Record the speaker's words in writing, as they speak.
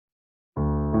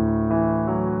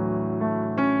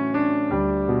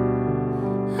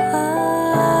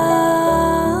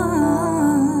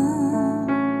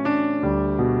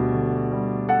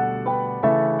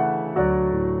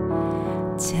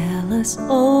as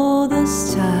old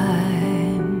as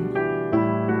time,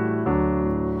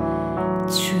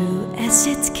 true as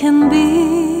it can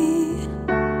be.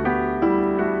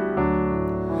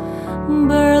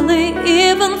 Barely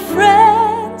even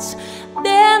friends,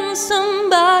 then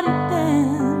somebody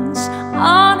bends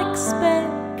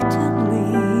unexpectedly.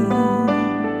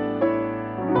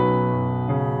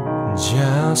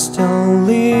 Just a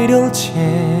little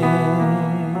change,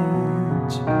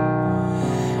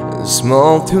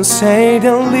 small to say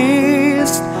the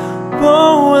least,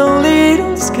 oh, a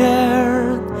little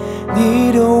scared,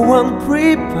 neither one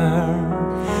prepared.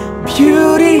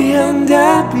 Beauty and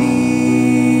the Beast,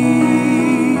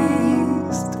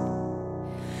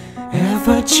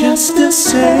 ever just the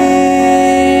same,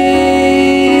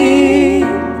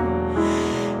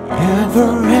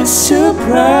 ever a surprise,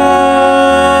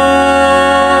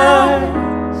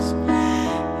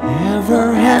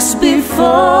 ever as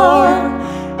before,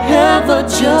 ever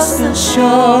just as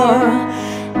sure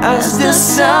as the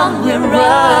sun will rise.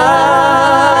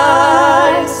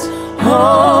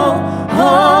 Oh,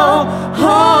 oh,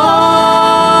 oh.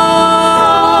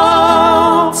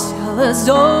 Till as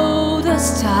old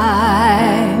as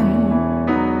time,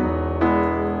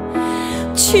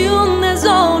 tune as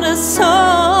old as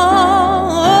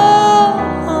song,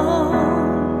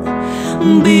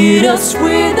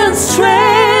 bittersweet and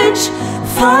strange,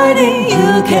 finding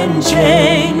you can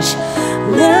change,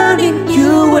 learning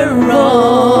you were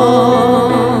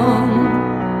wrong.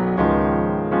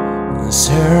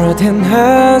 Certain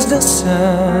as the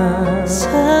sun,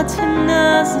 certain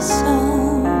as the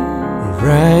sun,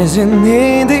 rising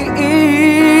in the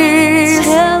east,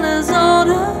 tell as old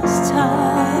as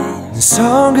time, the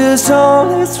song is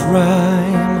all its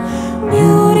rhyme,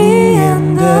 Beauty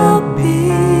and the Beast,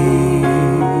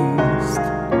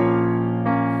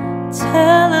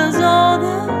 tell as old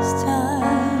as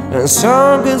time, the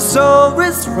song is all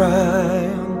its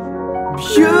rhyme,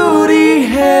 Beauty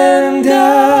and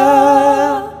the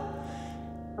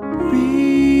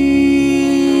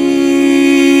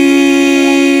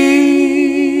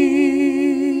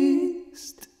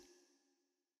Beast.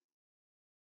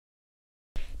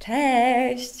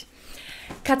 Cześć!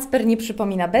 Kacper nie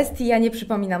przypomina bestii, ja nie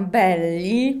przypominam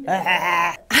Belli.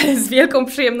 Ale z wielką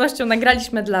przyjemnością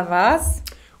nagraliśmy dla Was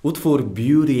Utwór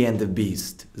Beauty and the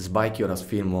Beast z bajki oraz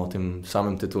filmu o tym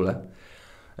samym tytule.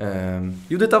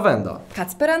 Judyta Wenda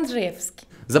Kacper Andrzejewski.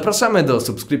 Zapraszamy do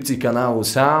subskrypcji kanału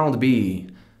soundB.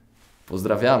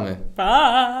 Pozdrawiamy.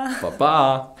 Pa! Pa,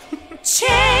 pa.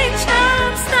 change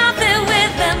comes nothing.